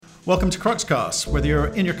Welcome to Cruxcast. Whether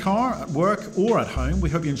you're in your car, at work, or at home,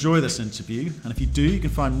 we hope you enjoy this interview. And if you do, you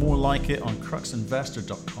can find more like it on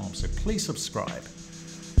cruxinvestor.com. So please subscribe.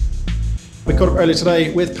 We caught up earlier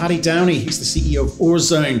today with Paddy Downey. He's the CEO of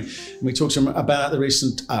Orezone. And we talked to him about the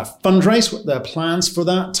recent fundraise, what their plans for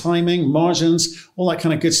that, timing, margins, all that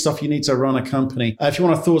kind of good stuff you need to run a company. If you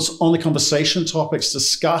want our thoughts on the conversation, topics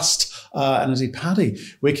discussed, and indeed Paddy,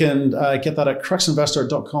 we can get that at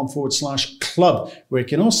cruxinvestor.com/club, where you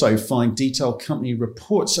can also find detailed company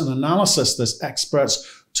reports and analysis. There's experts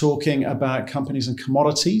talking about companies and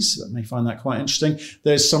commodities. You may find that quite interesting.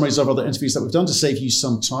 There's summaries of other interviews that we've done to save you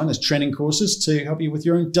some time. There's training courses to help you with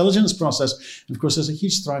your own diligence process. And of course, there's a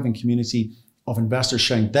huge thriving community of investors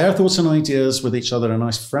sharing their thoughts and ideas with each other in a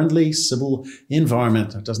nice, friendly, civil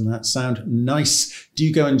environment. Doesn't that sound nice? Do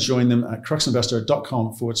go and join them at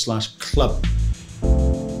cruxinvestor.com/club.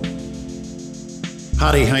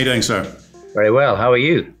 Paddy, how are you doing, sir? Very well. How are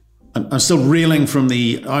you? I'm still reeling from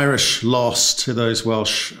the Irish loss to those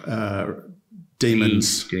Welsh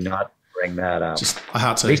demons. Please do not bring that up. I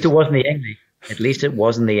had to. At least it wasn't the English. At least it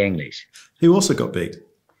wasn't the English. Who also got beat.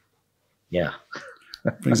 Yeah.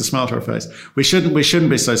 Brings a smile to our face. We shouldn't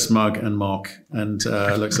be so smug and mock and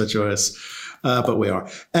look so joyous, but we are.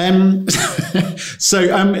 So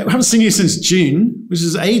I haven't seen you since June, which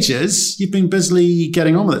is ages. You've been busily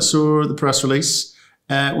getting on with it. Saw the press release.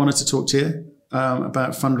 Wanted to talk to you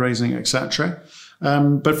about fundraising, etc.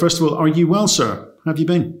 But first of all, are you well, sir? How have you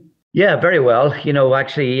been? Yeah, very well.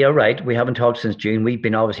 Actually, you're right. We haven't talked since June. We've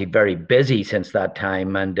been obviously very busy since that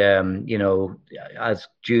time. And, as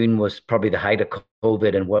June was probably the height of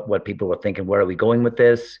COVID and what people were thinking, where are we going with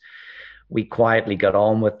this? We quietly got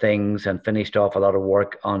on with things and finished off a lot of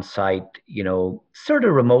work on site, sort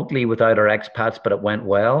of remotely without our expats, but it went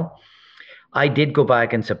well. I did go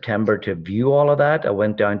back in September to view all of that. I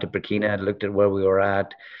went down to Burkina and looked at where we were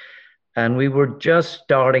at. And we were just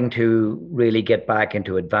starting to really get back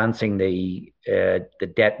into advancing the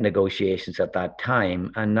debt negotiations at that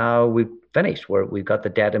time. And now we've finished. We've got the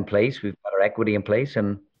debt in place. We've got our equity in place.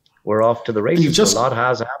 And we're off to the races. A lot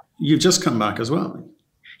has happened. You've just come back as well.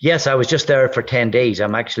 Yes, I was just there for 10 days.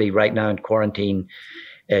 I'm actually right now in quarantine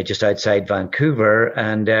just outside Vancouver.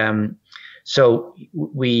 And so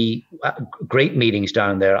we great meetings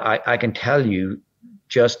down there. I can tell you,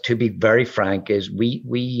 just to be very frank, is we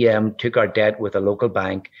took our debt with a local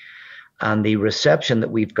bank, and the reception that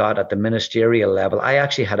we've got at the ministerial level. I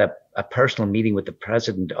actually had a personal meeting with the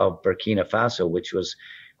president of Burkina Faso, which was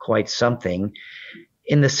quite something,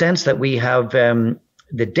 in the sense that we have the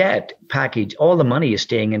debt package. All the money is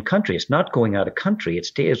staying in country. It's not going out of country. It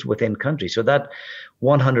stays within country. So that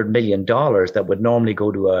 $100 million that would normally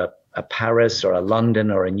go to a Paris or a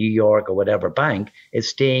London or a New York or whatever bank is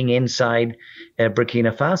staying inside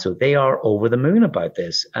Burkina Faso. They are over the moon about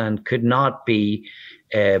this and could not be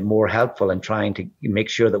more helpful in trying to make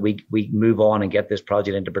sure that we move on and get this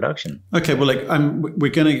project into production. Okay, well,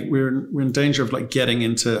 we're in danger of getting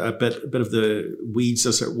into a bit of the weeds,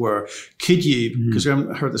 as it were. Could you, because we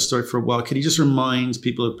haven't heard the story for a while, could you just remind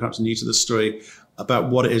people who are perhaps new to the story about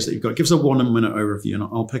what it is that you've got? Give us a 1-minute overview, and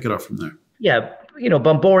I'll pick it up from there. Yeah,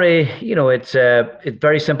 Bomboré, it's a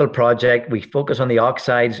very simple project. We focus on the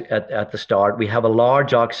oxides at the start. We have a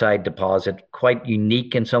large oxide deposit, quite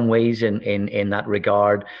unique in some ways in that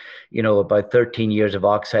regard. About 13 years of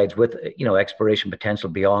oxides with, exploration potential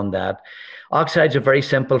beyond that. Oxides are very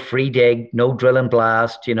simple, free dig, no drill and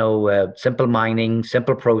blast, simple mining,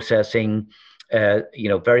 simple processing,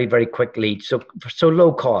 very, very quickly. So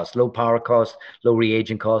low cost, low power cost, low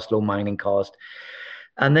reagent cost, low mining cost.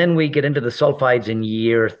 And then we get into the sulfides in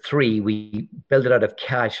year 3. We build it out of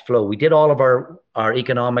cash flow. We did all of our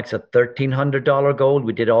economics at $1,300 gold.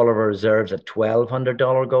 We did all of our reserves at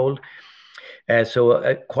 $1,200 gold.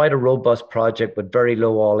 So quite a robust project with very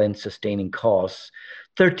low all-in sustaining costs.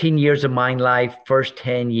 13 years of mine life, first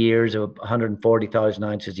 10 years of 140,000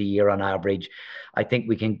 ounces a year on average. I think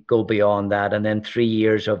we can go beyond that. And then 3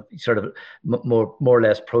 years of sort of more or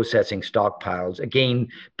less processing stockpiles. Again,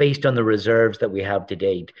 based on the reserves that we have to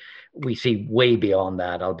date, we see way beyond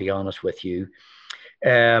that, I'll be honest with you.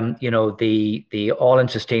 The all-in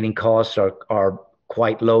sustaining costs are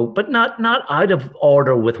quite low, but not out of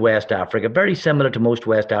order with West Africa, very similar to most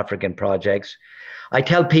West African projects. I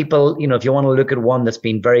tell people, if you want to look at one that's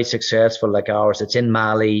been very successful like ours, it's in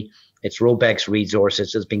Mali. It's Robex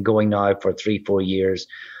Resources. It's been going now for 3-4 years.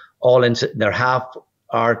 All in, they're half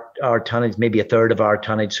our tonnage, maybe a third of our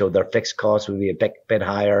tonnage, so their fixed costs will be a bit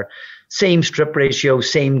higher. Same strip ratio,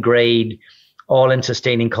 same grade, all in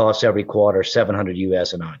sustaining costs every quarter, $700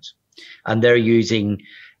 US an ounce. And they're using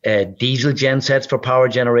diesel gen sets for power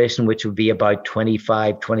generation, which would be about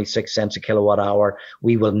 25, 26 cents a kilowatt hour.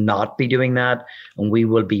 We will not be doing that, and we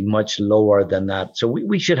will be much lower than that. So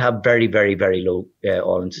we should have very, very, very low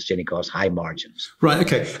all-in sustaining costs, high margins. Right.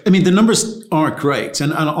 Okay. I mean, the numbers are great.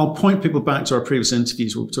 And I'll point people back to our previous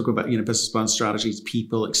interviews. We'll talk about, business plan strategies,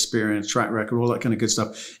 people, experience, track record, all that kind of good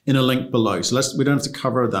stuff in a link below. So we don't have to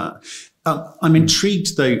cover that. I'm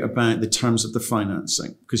intrigued, though, about the terms of the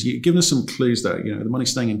financing, because you've given us some clues there, the money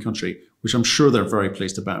staying in country, which I'm sure they're very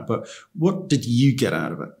pleased about. But what did you get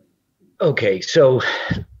out of it? Okay, so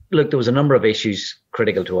look, there was a number of issues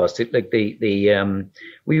critical to us. Like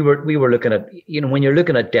we were looking at, when you're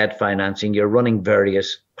looking at debt financing, you're running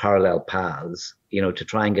various parallel paths, to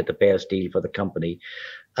try and get the best deal for the company.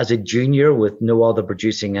 As a junior with no other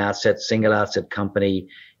producing assets, single asset company,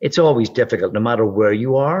 it's always difficult, no matter where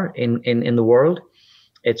you are in the world.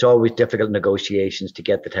 It's always difficult negotiations to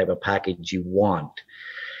get the type of package you want.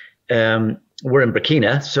 We're in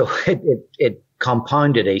Burkina, so it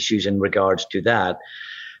compounded issues in regards to that.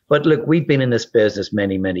 But look, we've been in this business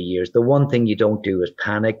many, many years. The one thing you don't do is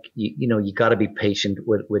panic. You got to be patient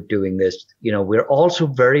with doing this. We're also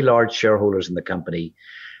very large shareholders in the company.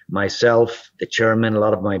 Myself, the chairman, a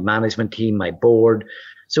lot of my management team, my board.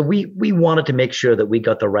 So we wanted to make sure that we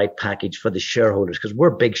got the right package for the shareholders, because we're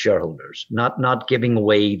big shareholders, not giving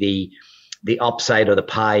away the upside or the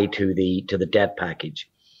pie to the debt package.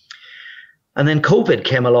 And then COVID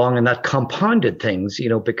came along, and that compounded things,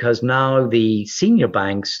 because now the senior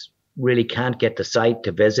banks really can't get the site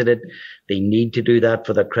to visit it. They need to do that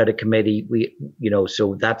for the credit committee.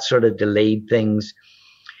 So that sort of delayed things.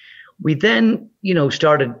 We then,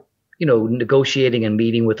 started, negotiating and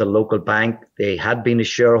meeting with a local bank. They had been a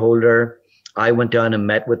shareholder. I went down and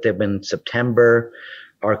met with them in September.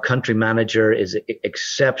 Our country manager is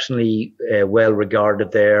exceptionally well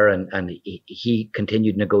regarded there, and he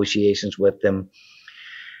continued negotiations with them.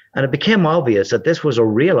 And it became obvious that this was a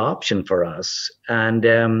real option for us. And,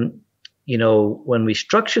 when we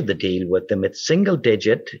structured the deal with them, it's single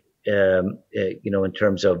digit, in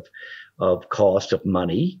terms of cost of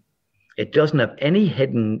money. It doesn't have any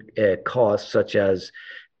hidden costs, such as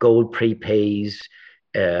gold prepays,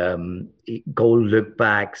 gold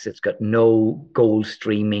lookbacks. It's got no gold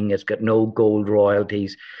streaming. It's got no gold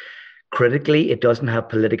royalties. Critically, it doesn't have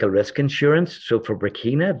political risk insurance. So for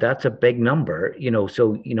Burkina, that's a big number.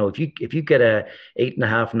 If you get a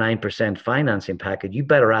 8.5%, 9% financing package, you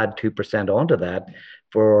better add 2% onto that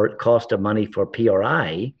for cost of money for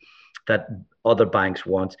PRI that other banks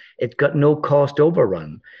want. It's got no cost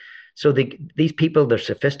overrun. So these people, they're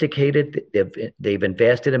sophisticated. They've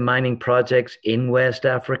invested in mining projects in West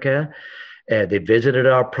Africa. They visited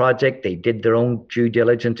our project. They did their own due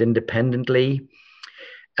diligence independently.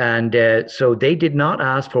 And so they did not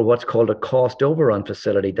ask for what's called a cost overrun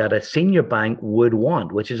facility that a senior bank would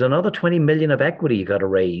want, which is another 20 million of equity you got to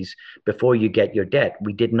raise before you get your debt.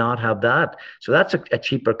 We did not have that. So that's a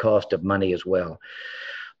cheaper cost of money as well.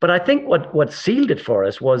 But I think what sealed it for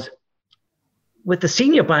us was, with the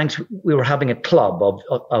senior banks, we were having a club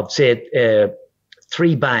of say,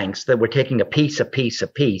 3 banks that were taking a piece.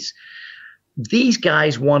 These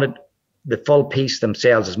guys wanted the full piece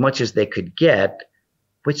themselves, as much as they could get,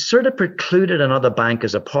 which sort of precluded another bank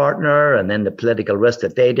as a partner, and then the political risk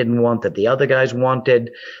that they didn't want, that the other guys wanted,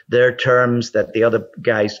 their terms that the other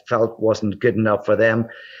guys felt wasn't good enough for them.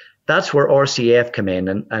 That's where RCF came in,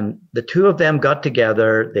 and the two of them got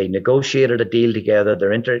together. They negotiated a deal together.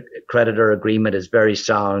 Their intercreditor agreement is very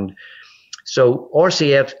sound. So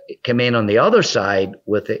RCF came in on the other side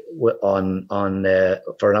for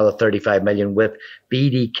another 35 million with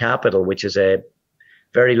BD Capital, which is a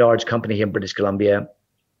very large company here in British Columbia,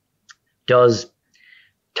 does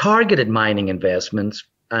targeted mining investments,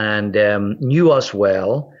 and knew us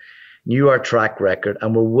well, knew our track record,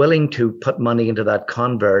 and were willing to put money into that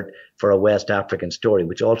convert for a West African story,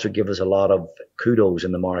 which also gives us a lot of kudos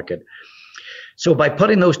in the market. So by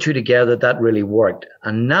putting those two together, that really worked.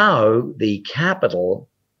 And now the capital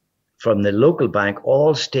from the local bank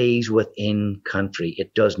all stays within country.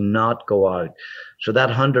 It does not go out. So that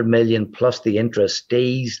 100 million plus the interest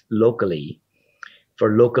stays locally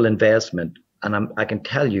for local investment. And I can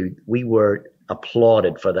tell you, we were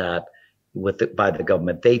applauded for that by the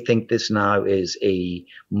government. They think this now is a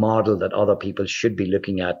model that other people should be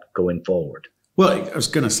looking at going forward. Well, I was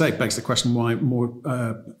going to say, it begs the question why more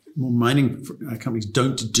mining companies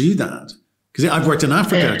don't do that. Because I've worked in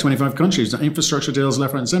Africa, 25 countries, infrastructure deals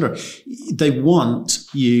left, right, and center. They want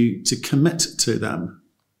you to commit to them.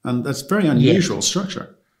 And that's a very unusual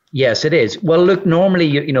structure. Yes, it is. Well, look,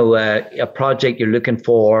 normally, a project you're looking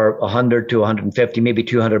for 100 to 150, maybe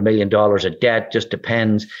 $200 million of debt, just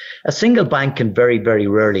depends. A single bank can very, very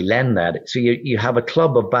rarely lend that. So you have a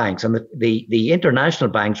club of banks, and the international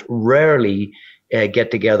banks rarely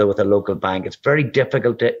get together with a local bank. It's very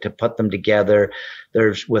difficult to put them together.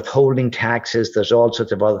 There's withholding taxes. There's all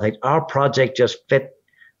sorts of other things. Our project just fit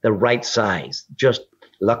the right size. Just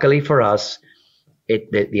luckily for us,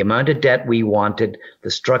 the amount of debt we wanted,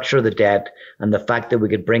 the structure of the debt, and the fact that we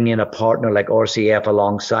could bring in a partner like RCF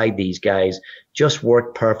alongside these guys just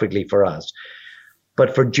worked perfectly for us.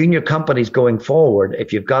 But for junior companies going forward,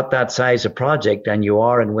 if you've got that size of project and you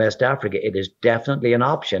are in West Africa, it is definitely an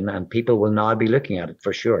option, and people will now be looking at it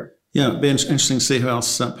for sure. Yeah, it'd be interesting to see who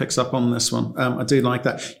else picks up on this one. I do like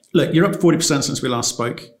that. Look, you're up 40% since we last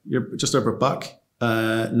spoke. You're just over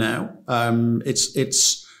 $1 now.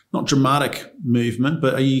 It's not dramatic movement,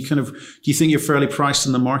 but are you do you think you're fairly priced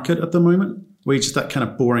in the market at the moment? Or are you just that kind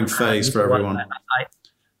of boring phase for everyone?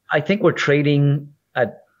 I think we're trading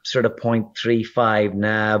at sort of 0.35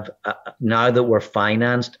 NAV. Now that we're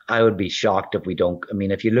financed, I would be shocked if we don't. I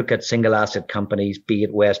mean, if you look at single asset companies, be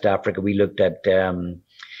it West Africa, we looked at,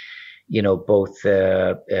 both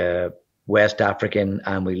West African,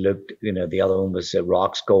 and we looked, the other one was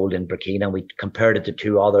Rox Gold in Burkina. We compared it to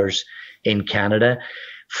two others in Canada.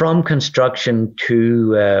 From construction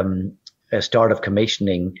to a start of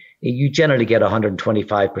commissioning, you generally get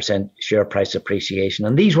 125% share price appreciation.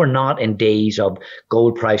 And these were not in days of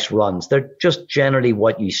gold price runs. They're just generally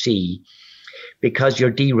what you see because you're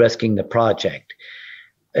de-risking the project.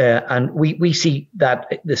 And we see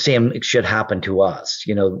that the same should happen to us.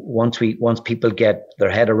 Once people get their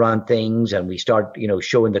head around things and we start,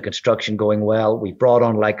 showing the construction going well, we brought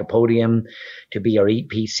on Lycopodium to be our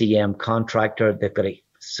EPCM contractor. They've got a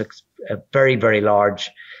very, very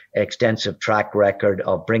large, extensive track record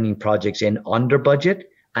of bringing projects in under budget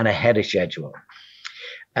and ahead of schedule.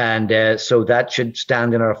 And so that should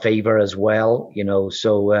stand in our favor as well,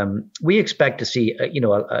 So we expect to see,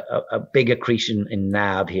 a big accretion in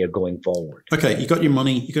NAV here going forward. Okay, you got your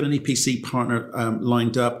money, you got an EPC partner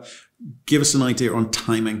lined up. Give us an idea on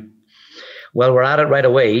timing. Well, we're at it right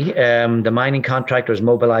away. The mining contractor is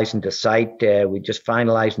mobilizing to site. We just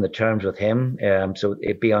finalizing the terms with him. So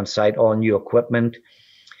it'd be on site, all new equipment.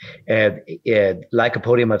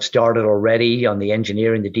 Lycopodium have started already on the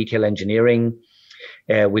engineering, the detail engineering.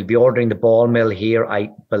 We'll be ordering the ball mill here, I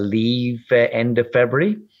believe, end of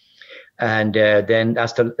February. And then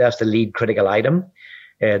that's the lead critical item.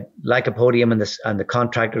 Lycopodium and the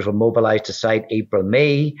contractors will mobilize to site April,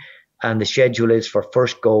 May. And the schedule is for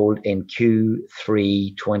first gold in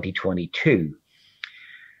Q3 2022.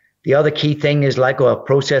 The other key thing is Lyco have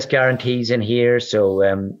process guarantees in here. So,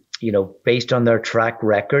 based on their track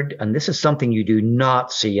record, and this is something you do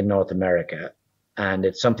not see in North America. And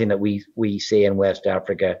it's something that we see in West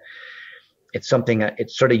Africa. It's something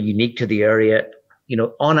it's sort of unique to the area.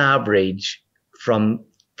 On average, from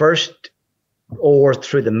first ore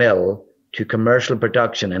through the mill to commercial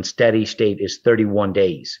production and steady state is 31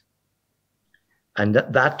 days. And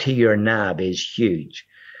that to your NAV is huge.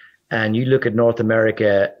 And you look at North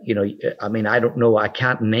America, I don't know, I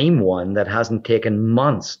can't name one that hasn't taken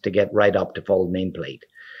months to get right up to full nameplate.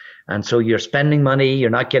 And so you're spending money, you're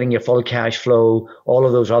not getting your full cash flow, all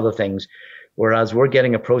of those other things. Whereas we're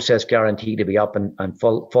getting a process guarantee to be up and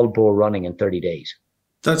full bore running in 30 days.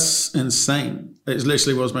 That's insane. It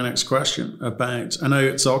literally was my next question about, I know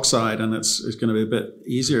it's oxide and it's going to be a bit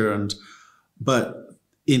easier, but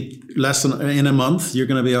in a month, you're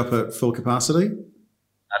going to be up at full capacity?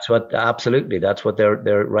 That's what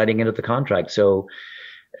they're writing into the contract. So,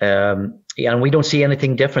 and we don't see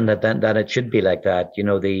anything different that it should be like that.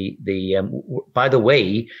 By the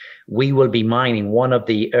way, we will be mining one of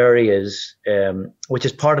the areas, which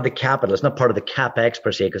is part of the capital. It's not part of the CapEx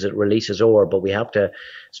per se because it releases ore, but we have to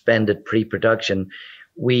spend it pre-production.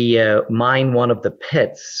 We mine one of the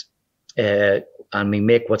pits, and we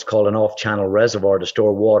make what's called an off-channel reservoir to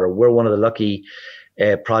store water. We're one of the lucky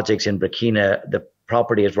projects in Burkina. The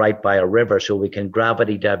property is right by a river, so we can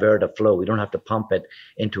gravity divert a flow. We don't have to pump it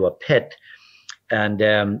into a pit.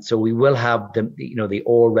 And so we will have the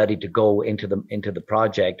ore ready to go into the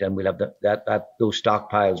project, and we'll have those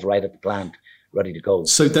stockpiles right at the plant ready to go.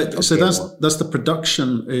 So that's the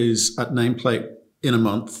production is at nameplate in a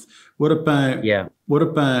month. What about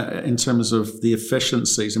in terms of the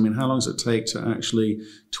efficiencies? I mean, how long does it take to actually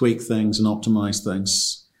tweak things and optimize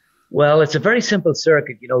things? Well, it's a very simple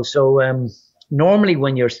circuit, So normally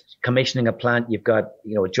when you're commissioning a plant, you've got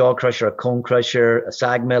a jaw crusher, a cone crusher, a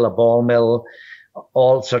SAG mill, a ball mill,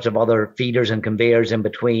 all sorts of other feeders and conveyors in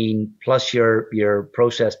between, plus your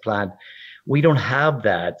process plant. We don't have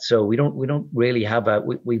that, so we don't really have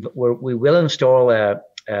we will install a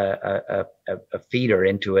feeder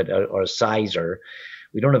into it, or a sizer.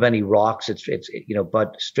 We don't have any rocks. It's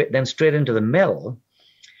but straight into the mill.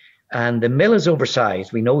 And the mill is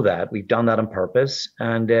oversized. We know that. We've done that on purpose.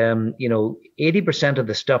 And 80% of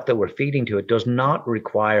the stuff that we're feeding to it does not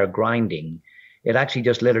require grinding. It actually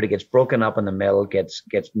just literally gets broken up in the mill, gets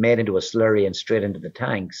made into a slurry and straight into the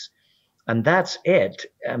tanks. And that's it.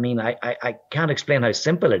 I mean, I can't explain how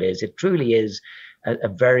simple it is. It truly is a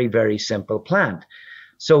very, very simple plant.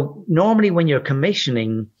 So normally when you're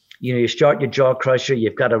commissioning, you start your jaw crusher,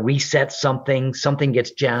 you've got to reset something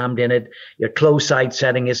gets jammed in it, your close side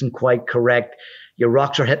setting isn't quite correct, your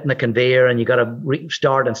rocks are hitting the conveyor, and you got to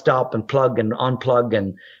restart and stop and plug and unplug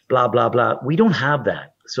and blah, blah, blah. We don't have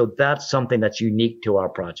that. So that's something that's unique to our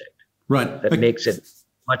project. Right. That makes it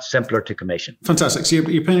much simpler to commission. Fantastic. So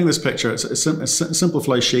you're painting this picture. It's a simple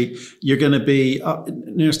flow sheet. You're going to be up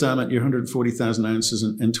near down at your 140,000 ounces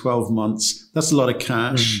in 12 months. That's a lot of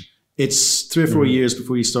cash. It's 3 or 4 years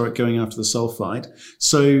before you start going after the sulfide.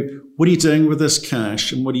 So what are you doing with this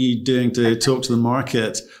cash, and what are you doing to talk to the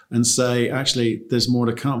market and say, actually, there's more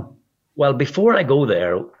to come? Well, before I go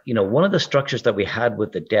there, one of the structures that we had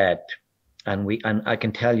with the debt, and I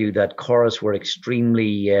can tell you that Corus were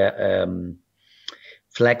extremely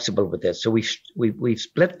flexible with this. So we've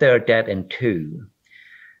split their debt in two.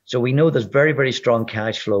 So we know there's very, very strong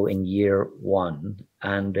cash flow in year one.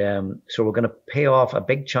 And so we're going to pay off a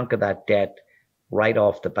big chunk of that debt right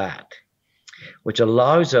off the bat, which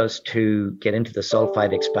allows us to get into the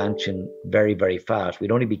sulfide expansion very, very fast.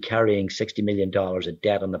 We'd only be carrying $60 million of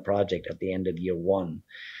debt on the project at the end of year one.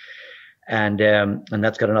 And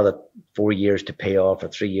that's got another 4 years to pay off, or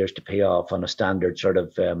 3 years to pay off on a standard sort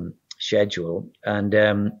of schedule. And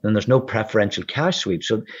there's no preferential cash sweep.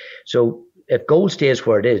 So if gold stays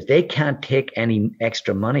where it is, they can't take any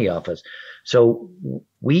extra money off us. So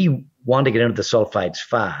we want to get into the sulfides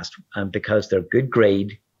fast, and because they're good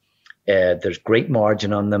grade, there's great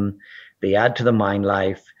margin on them. They add to the mine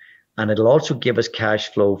life, and it'll also give us cash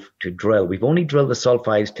flow to drill. We've only drilled the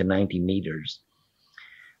sulfides to 90 meters.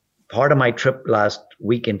 Part of my trip last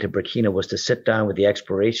week into Burkina was to sit down with the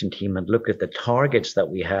exploration team and look at the targets that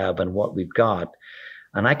we have and what we've got.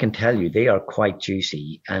 And I can tell you, they are quite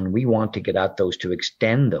juicy, and we want to get at those to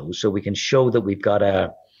extend those so we can show that we've got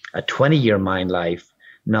a 20-year mine life,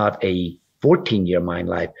 not a 14-year mine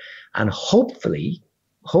life. And hopefully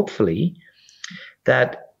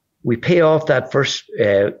that we pay off that first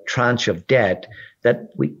tranche of debt, that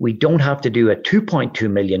we don't have to do a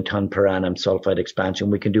 2.2 million ton per annum sulfide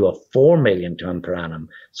expansion. We can do a 4 million ton per annum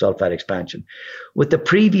sulfide expansion. With the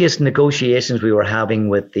previous negotiations we were having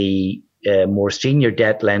with the more senior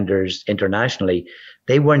debt lenders internationally,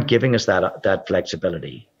 they weren't giving us that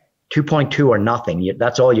flexibility. 2.2 or nothing,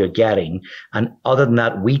 that's all you're getting. And other than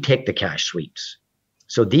that, we take the cash sweeps.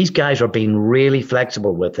 So these guys are being really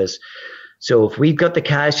flexible with us. So if we've got the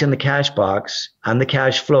cash in the cash box and the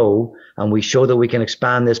cash flow, and we show that we can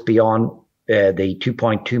expand this beyond the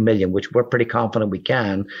 2.2 million, which we're pretty confident we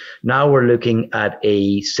can, now we're looking at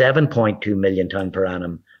a 7.2 million ton per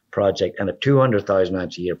annum project and a 200,000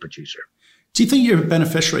 ounce a year producer. Do you think you're a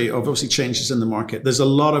beneficiary of obviously changes in the market? There's a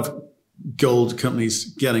lot of gold companies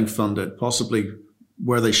getting funded, possibly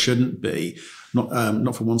where they shouldn't be.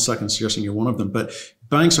 Not for 1 second suggesting you're one of them, but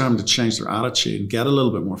banks are having to change their attitude and get a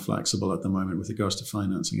little bit more flexible at the moment with regards to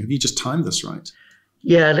financing. Have you just timed this right?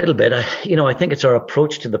 Yeah, a little bit. I think it's our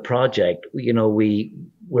approach to the project.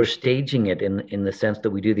 We're staging it in the sense that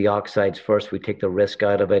we do the oxides first. We take the risk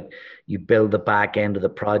out of it. You build the back end of the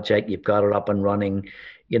project. You've got it up and running.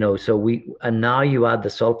 And now you add the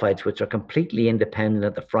sulfides, which are completely independent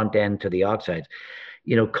at the front end to the oxides.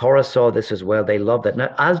 Corus saw this as well. They loved it.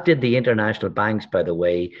 Now, as did the international banks, by the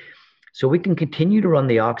way. So we can continue to run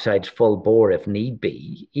the oxides full bore if need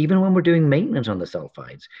be, even when we're doing maintenance on the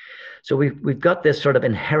sulfides. So we've got this sort of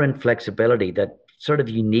inherent flexibility that's sort of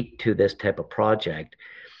unique to this type of project.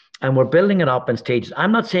 And we're building it up in stages.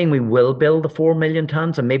 I'm not saying we will build the 4 million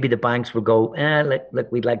tons, and maybe the banks will go,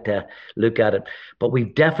 look, we'd like to look at it. But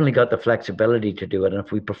we've definitely got the flexibility to do it. And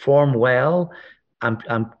if we perform well,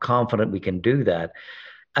 I'm confident we can do that.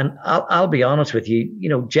 And I'll be honest with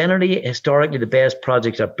you, generally, historically, the best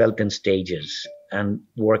projects are built in stages and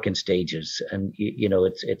work in stages. And,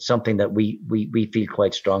 it's something that we feel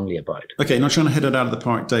quite strongly about. Okay, not trying to hit it out of the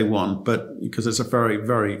park day one, but because it's a very,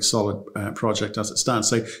 very solid project as it stands.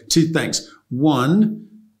 So 2 things. One,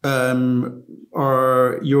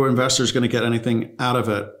 are your investors going to get anything out of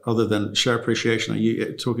it other than share appreciation? Are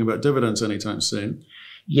you talking about dividends anytime soon?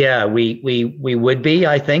 Yeah, we would be,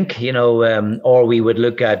 I think, or we would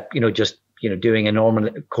look at, just, doing a normal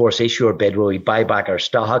course issuer bid where we buy back our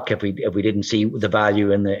stock if we didn't see the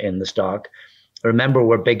value in the stock. Remember,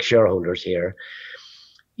 we're big shareholders here.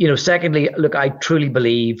 Secondly, look, I truly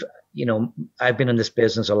believe, I've been in this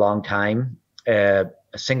business a long time. A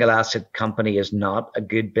single asset company is not a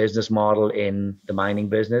good business model in the mining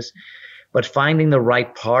business, but finding the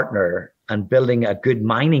right partner and building a good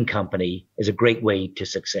mining company is a great way to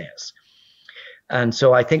success. And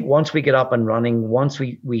so I think once we get up and running, once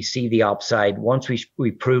we see the upside, once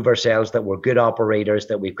we prove ourselves that we're good operators,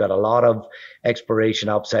 that we've got a lot of exploration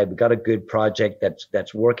upside, we've got a good project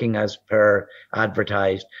that's working as per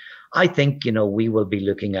advertised, I think, we will be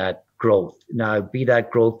looking at growth. Now, be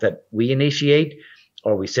that growth that we initiate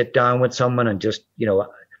or we sit down with someone and just,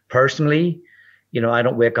 personally, I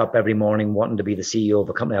don't wake up every morning wanting to be the CEO of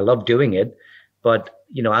a company. I love doing it, but,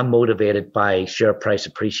 I'm motivated by share price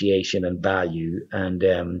appreciation and value.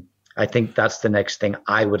 And I think that's the next thing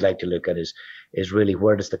I would like to look at is really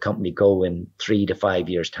where does the company go in 3 to 5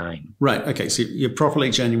 years' time? Right. Okay. So you're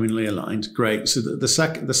properly, genuinely aligned. Great. So the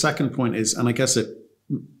second point is, and I guess it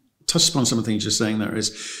touches upon some of the things you're saying there,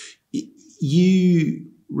 is you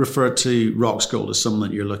refer to Roxgold as someone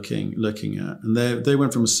that you're looking at, and they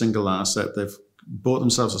went from a single asset. They've bought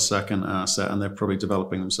themselves a second asset, and they're probably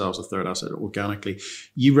developing themselves a third asset organically.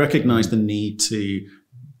 You recognize the need to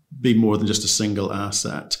be more than just a single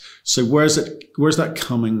asset. So where's that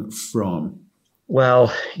coming from?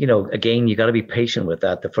 Well, again, you got to be patient with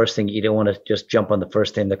that. The first thing, you don't want to just jump on the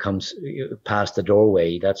first thing that comes past the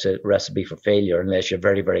doorway. That's a recipe for failure unless you're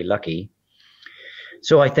very, very lucky.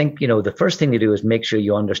 So I think, the first thing to do is make sure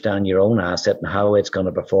you understand your own asset and how it's going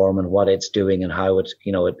to perform and what it's doing and how it's,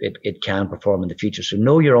 it can perform in the future. So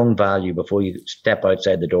know your own value before you step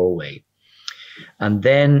outside the doorway. And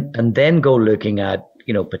then go looking at,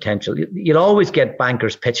 potential. You'll always get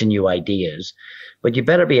bankers pitching you ideas, but you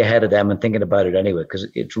better be ahead of them and thinking about it anyway, because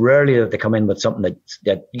it's rarely that they come in with something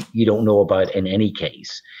that you don't know about in any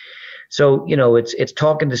case. So, it's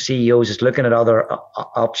talking to CEOs, it's looking at other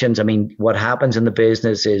options. I mean, what happens in the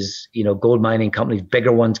business is, gold mining companies,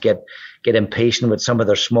 bigger ones get impatient with some of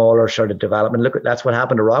their smaller sort of development. Look, that's what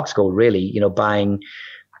happened to Roxgold, really, buying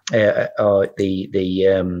the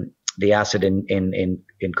asset in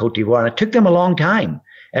Côte d'Ivoire. And it took them a long time.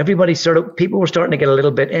 People were starting to get a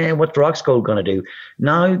little bit, what's Roxgold going to do?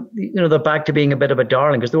 Now, they're back to being a bit of a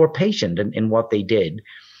darling because they were patient in what they did.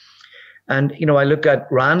 And, I look at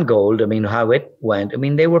Randgold, how it went.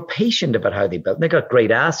 They were patient about how they built. They got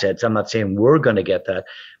great assets. I'm not saying we're going to get that.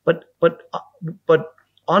 But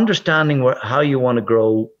understanding how you want to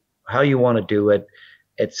grow, how you want to do it,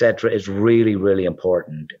 etc., is really, really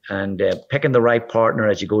important. And picking the right partner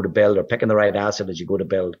as you go to build or picking the right asset as you go to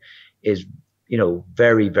build is,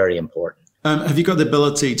 very, very important. Have you got the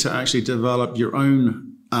ability to actually develop your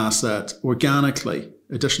own asset organically,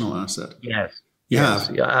 additional asset? Yes. Yes,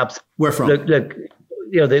 yeah, absolutely. Where from? Look,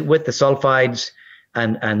 with the sulfides,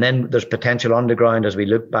 and then there's potential underground as we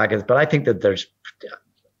look back at it. But I think that there's,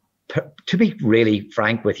 to be really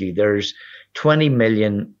frank with you, there's 20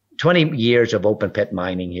 years of open pit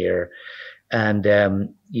mining here, and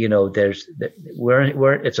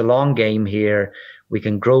it's a long game here. We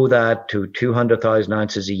can grow that to 200,000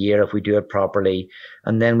 ounces a year if we do it properly,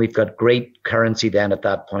 and then we've got great currency then at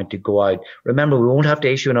that point to go out. Remember, we won't have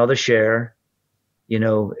to issue another share.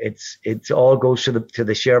 It's all goes to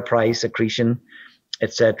the share price accretion,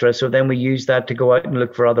 etc. So then we use that to go out and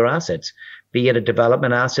look for other assets, be it a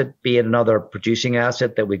development asset, be it another producing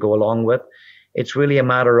asset that we go along with. It's really a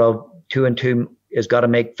matter of 2 and 2 has got to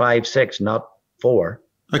make 5, 6, not 4.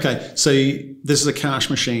 Okay, so this is a cash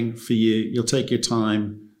machine for you. You'll take your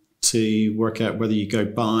time to work out whether you go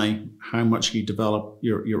buy, how much you develop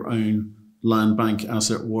your own land bank, as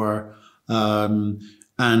it were, and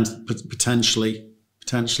potentially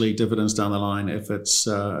dividends down the line if it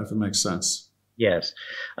makes sense. Yes,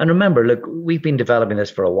 and remember, look, we've been developing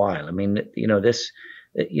this for a while. This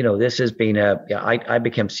has been I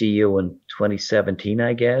became CEO in 2017,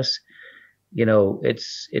 I guess.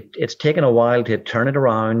 It's taken a while to turn it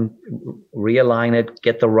around, realign it,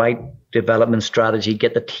 get the right development strategy,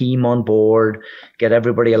 get the team on board, get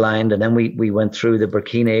everybody aligned, and then we went through the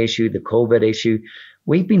Burkina issue, the COVID issue.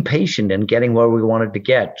 We've been patient in getting where we wanted to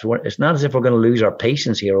get. So it's not as if we're going to lose our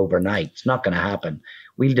patience here overnight. It's not going to happen.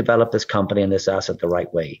 We'll develop this company and this asset the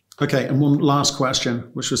right way. Okay, and one last question,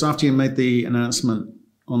 which was after you made the announcement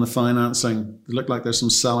on the financing, it looked like there's some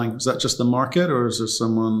selling. Is that just the market, or is there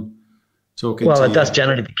someone talking well, to you? that's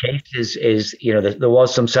generally the case. Is there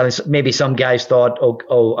was some selling. Maybe some guys thought,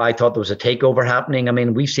 oh, I thought there was a takeover happening. I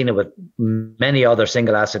mean, we've seen it with many other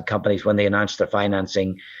single asset companies when they announced their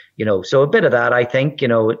financing. So a bit of that, I think.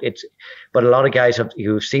 But a lot of guys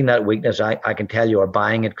who've seen that weakness, I can tell you, are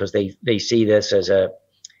buying it because they see this as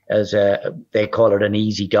they call it an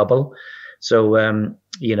easy double. So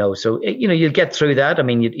you'll get through that. I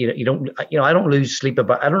mean, you don't, I don't lose sleep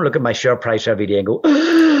I don't look at my share price every day and go,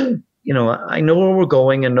 I know where we're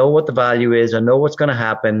going and know what the value is. I know what's going to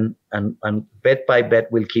happen. And bit by bit,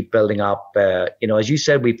 we'll keep building up. As you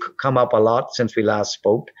said, we've come up a lot since we last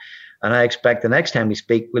spoke. And I expect the next time we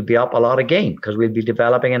speak, we'll be up a lot again because we'll be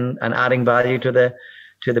developing and adding value to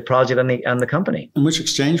the project and the company. And which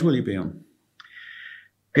exchange will you be on?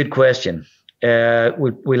 Good question.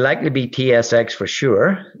 We'll likely be TSX for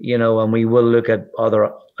sure, and we will look at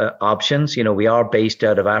other options. We are based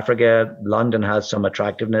out of Africa. London has some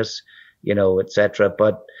attractiveness, etc.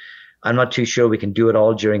 But I'm not too sure we can do it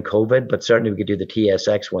all during COVID, but certainly we could do the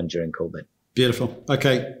TSX one during COVID. Beautiful.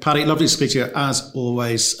 Okay, Paddy, lovely to speak to you as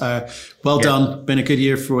always. Well done. Been a good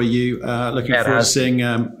year for you. Looking forward to seeing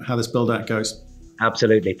how this build out goes.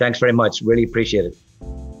 Absolutely. Thanks very much. Really appreciate it.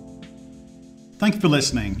 Thank you for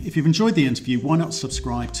listening. If you've enjoyed the interview, why not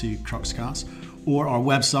subscribe to Cruxcast or our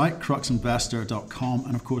website, cruxinvestor.com,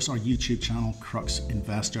 and of course our YouTube channel, Crux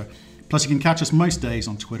Investor. Plus you can catch us most days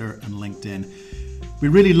on Twitter and LinkedIn. We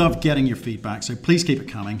really love getting your feedback, so please keep it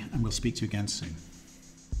coming and we'll speak to you again soon.